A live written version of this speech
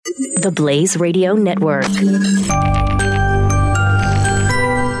The Blaze Radio Network.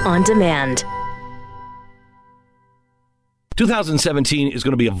 On demand. 2017 is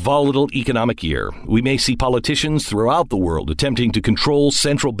going to be a volatile economic year. We may see politicians throughout the world attempting to control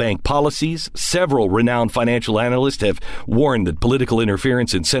central bank policies. Several renowned financial analysts have warned that political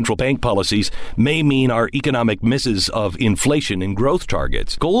interference in central bank policies may mean our economic misses of inflation and growth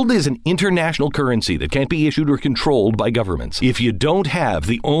targets. Gold is an international currency that can't be issued or controlled by governments. If you don't have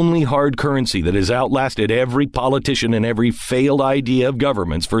the only hard currency that has outlasted every politician and every failed idea of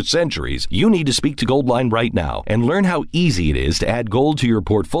governments for centuries, you need to speak to Goldline right now and learn how easy it is to add gold to your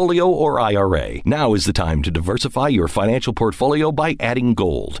portfolio or IRA. Now is the time to diversify your financial portfolio by adding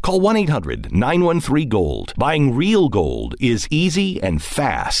gold. Call 1-800-913-GOLD. Buying real gold is easy and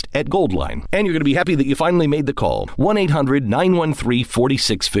fast at Goldline. And you're going to be happy that you finally made the call.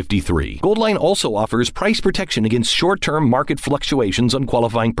 1-800-913-4653. Goldline also offers price protection against short-term market fluctuations on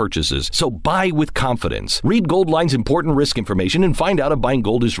qualifying purchases. So buy with confidence. Read Goldline's important risk information and find out if buying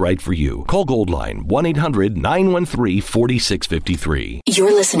gold is right for you. Call Goldline 1-800-913-4653.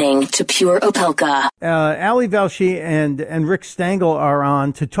 You're listening to Pure Opelka. Ali Velshi and Rick Stengel are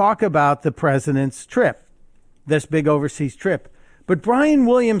on to talk about the president's trip, this big overseas trip. But Brian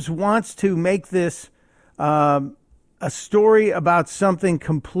Williams wants to make this a story about something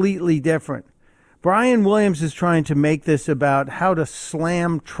completely different. Brian Williams is trying to make this about how to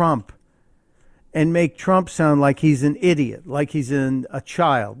slam Trump and make Trump sound like he's an idiot, like he's a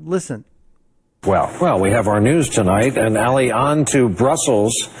child. Listen. Well, we have our news tonight, and Ali, on to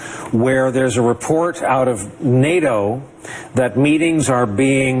Brussels, where there's a report out of NATO that meetings are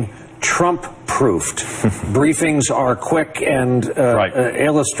being Trump-proofed. Briefings are quick and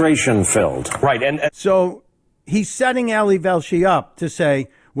illustration-filled. Right, and so he's setting Ali Velshi up to say,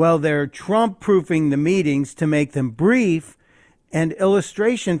 well, they're Trump-proofing the meetings to make them brief and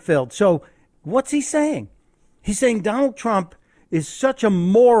illustration-filled. So what's he saying? He's saying Donald Trump is such a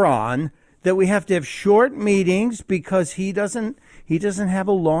moron that we have to have short meetings because he doesn't have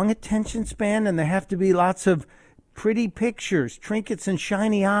a long attention span, and there have to be lots of pretty pictures, trinkets, and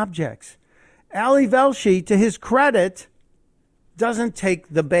shiny objects. Ali Velshi, to his credit, doesn't take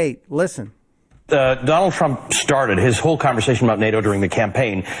the bait. Listen. Donald Trump started his whole conversation about NATO during the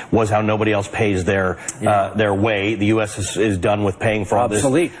campaign was how nobody else pays their way. The U.S. is done with paying for all this,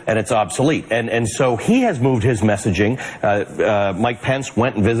 and it's obsolete. And so he has moved his messaging. Mike Pence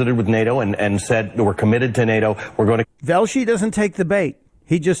went and visited with NATO and said, we're committed to NATO. We're going to. Velshi doesn't take the bait.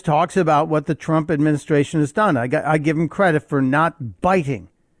 He just talks about what the Trump administration has done. I give him credit for not biting.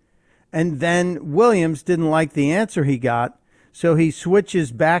 And then Williams didn't like the answer he got. So he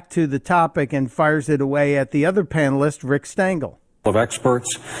switches back to the topic and fires it away at the other panelist, Rick Stengel. Of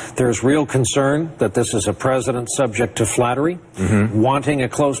experts, there's real concern that this is a president subject to flattery, wanting a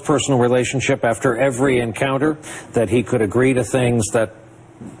close personal relationship after every encounter, that he could agree to things that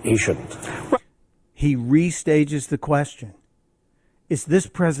he shouldn't. He restages the question. Is this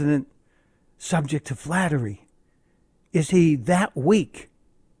president subject to flattery? Is he that weak?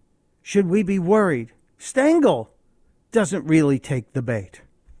 Should we be worried? Stengel doesn't really take the bait.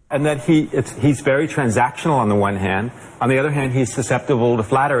 And that he's very transactional on the one hand. On the other hand, he's susceptible to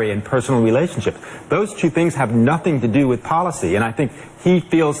flattery and personal relationships. Those two things have nothing to do with policy. And I think he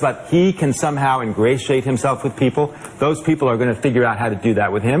feels that he can somehow ingratiate himself with people. Those people are going to figure out how to do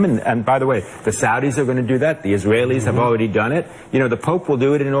that with him. And by the way, the Saudis are going to do that. The Israelis have already done it. You know, the Pope will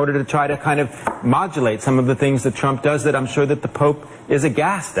do it in order to try to kind of modulate some of the things that Trump does that I'm sure that the Pope is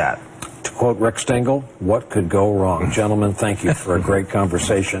aghast at. To quote Rick Stengel, what could go wrong? Gentlemen, thank you for a great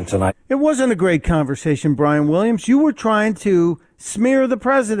conversation tonight. It wasn't a great conversation, Brian Williams. You were trying to smear the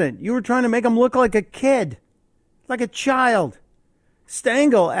president. You were trying to make him look like a kid, like a child.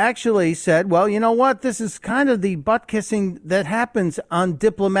 Stengel actually said, well, you know what? This is kind of the butt-kissing that happens on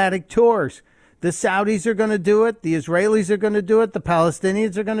diplomatic tours. The Saudis are going to do it. The Israelis are going to do it. The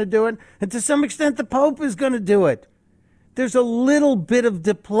Palestinians are going to do it. And to some extent, the Pope is going to do it. There's a little bit of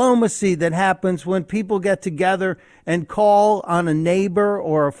diplomacy that happens when people get together and call on a neighbor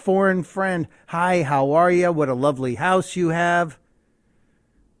or a foreign friend. Hi, how are you? What a lovely house you have.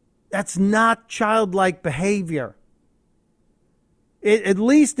 That's not childlike behavior. At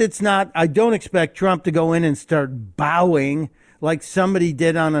least it's not. I don't expect Trump to go in and start bowing like somebody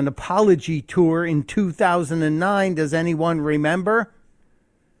did on an apology tour in 2009. Does anyone remember?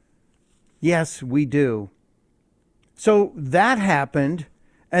 Yes, we do. So that happened,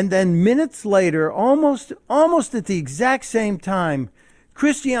 and then minutes later, almost at the exact same time,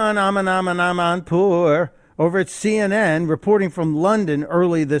 Christiane Amanpour over at CNN, reporting from London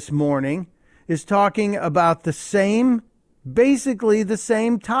early this morning, is talking about the same basically the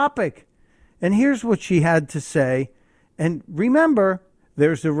same topic. And here's what she had to say. And remember,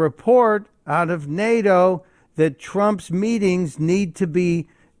 there's a report out of NATO that Trump's meetings need to be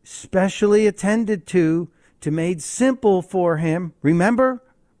specially attended to made simple for him. Remember?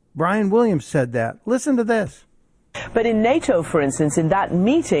 Brian Williams said that. Listen to this. But in NATO, for instance, in that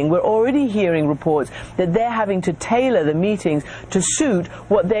meeting, we're already hearing reports that they're having to tailor the meetings to suit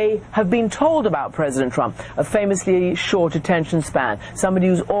what they have been told about President Trump, a famously short attention span, somebody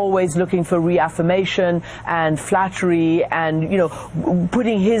who's always looking for reaffirmation and flattery and,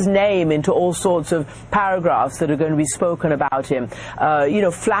 putting his name into all sorts of paragraphs that are going to be spoken about him,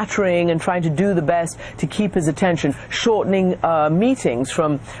 flattering and trying to do the best to keep his attention, shortening meetings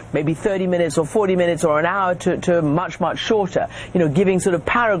from maybe 30 minutes or 40 minutes or an hour to much, much shorter, giving sort of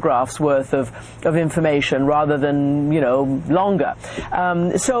paragraphs worth of information rather than, longer.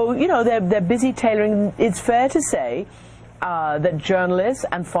 So they're busy tailoring. It's fair to say that journalists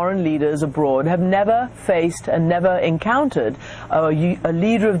and foreign leaders abroad have never faced and never encountered a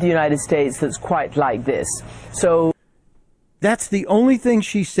leader of the United States that's quite like this. So that's the only thing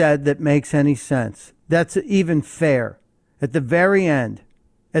she said that makes any sense. That's even fair. At the very end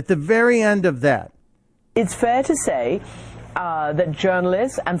of that. It's fair to say that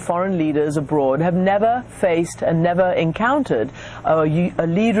journalists and foreign leaders abroad have never faced and never encountered a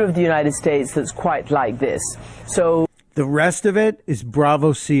leader of the United States that's quite like this. So the rest of it is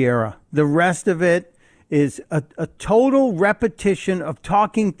Bravo Sierra. The rest of it is a total repetition of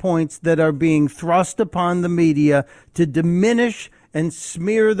talking points that are being thrust upon the media to diminish and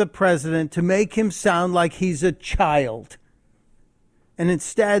smear the president, to make him sound like he's a child. And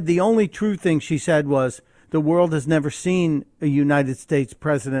instead, the only true thing she said was, the world has never seen a United States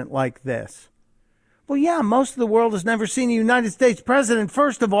president like this. Well, yeah, most of the world has never seen a United States president,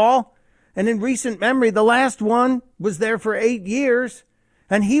 first of all. And in recent memory, the last one was there for 8 years,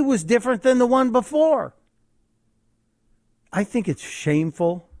 and he was different than the one before. I think it's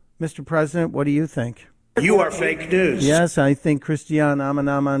shameful. Mr. President, what do you think? You are fake news. Yes, I think Christiane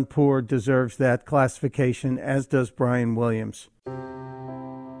Amanpour deserves that classification, as does Brian Williams.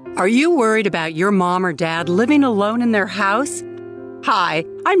 Are you worried about your mom or dad living alone in their house? Hi,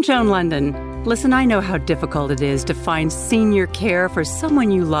 I'm Joan London. Listen, I know how difficult it is to find senior care for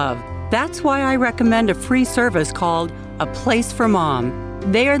someone you love. That's why I recommend a free service called A Place for Mom.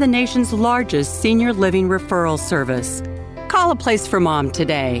 They are the nation's largest senior living referral service. Call A Place for Mom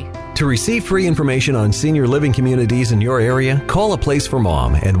today. To receive free information on senior living communities in your area, call A Place for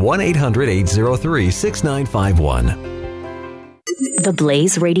Mom at 1-800-803-6951. The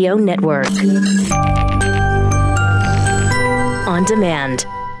Blaze Radio Network. On demand.